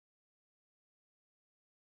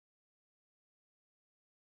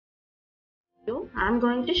I'm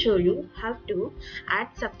going to show you how to add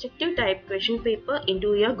subjective type question paper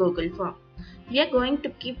into your Google form. We are going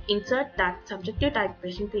to insert that subjective type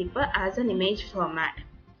question paper as an image format.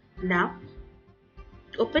 Now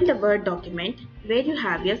open the Word document where you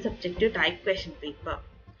have your subjective type question paper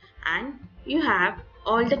and you have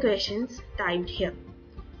all the questions typed here.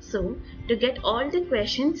 So to get all the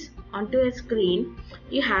questions onto a screen,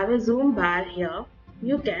 you have a zoom bar here.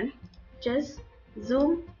 You can just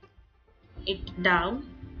zoom it down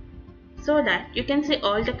so that you can see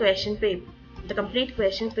all the question paper, the complete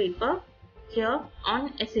question paper here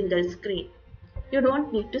on a single screen. You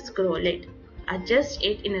don't need to scroll it. Adjust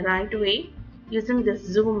it in a right way using this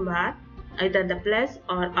zoom bar, either the plus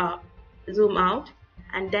or zoom out,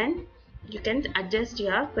 and then you can adjust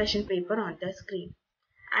your question paper on the screen.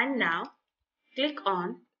 And now click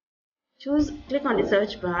on the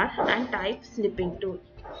search bar and type snipping tool.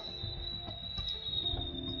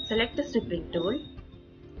 Select the snipping tool.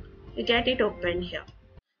 You get it open here.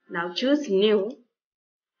 Now choose new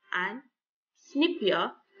and snip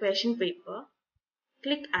your question paper.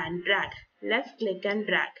 Click and drag. Left click and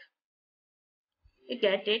drag. You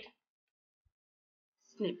get it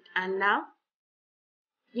snipped. And now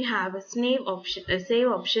you have a save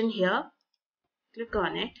option here. Click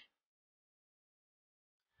on it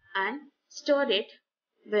and store it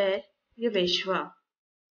where you wish for.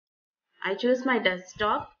 I choose my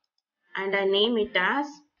desktop and I name it as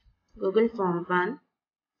Google Form 1.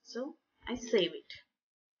 So I save it.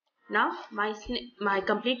 Now my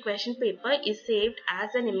complete question paper is saved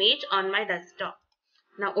as an image on my desktop.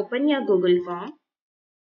 Now open your Google Form.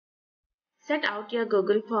 Set out your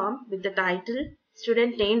Google Form with the title,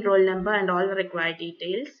 student name, roll number and all required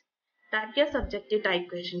details. Type your subjective type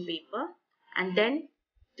question paper and then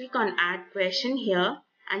click on add question here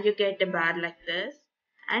and you get a bar like this.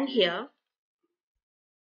 And here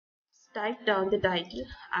type down the title,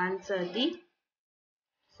 answer the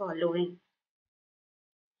following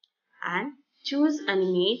and choose an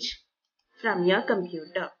image from your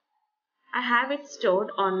computer. I have it stored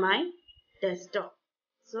on my desktop.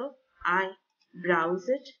 So I browse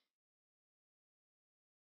it,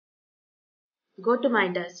 go to my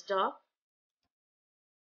desktop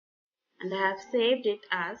and I have saved it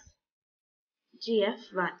as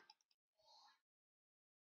GF1.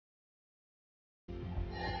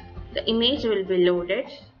 The image will be loaded.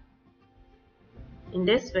 In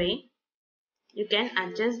this way, you can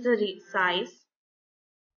adjust the size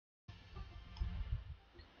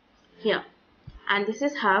here. And this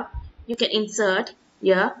is how you can insert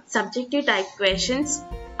your subjective type questions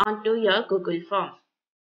onto your Google form.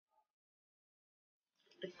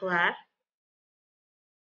 Require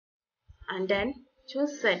and then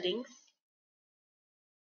choose settings.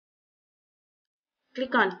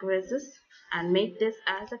 Click on quizzes and make this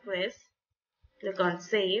as a quiz. Click on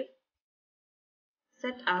save.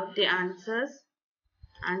 Set out the answers.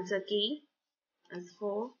 Answer key as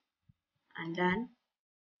 4 and then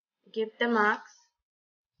give the marks.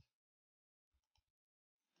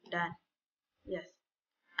 Done. Yes.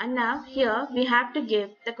 And now here we have to give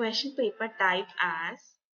the question paper type as,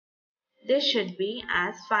 this should be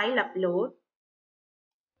as file upload.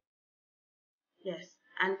 Yes.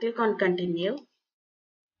 And click on continue.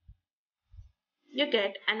 You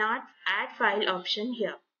get an add file option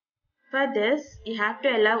here. For this, you have to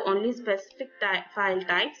allow only specific file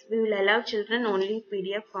types. We will allow children only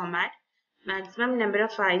PDF format. Maximum number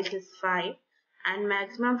of files is 5 and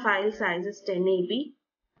maximum file size is 10 AB.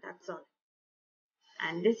 That's all.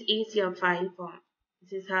 And this is your file form.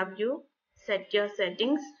 This is how you set your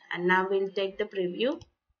settings. And now we'll take the preview.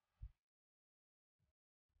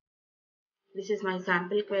 This is my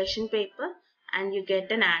sample question paper and you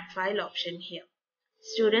get an add file option here.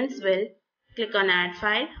 Students will click on add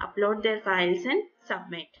file, upload their files and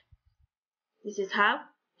submit. This is how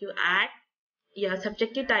you add your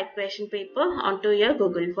subjective type question paper onto your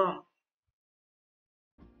Google form.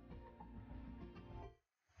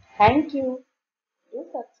 Thank you. Do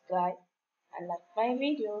subscribe and like my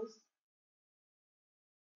videos.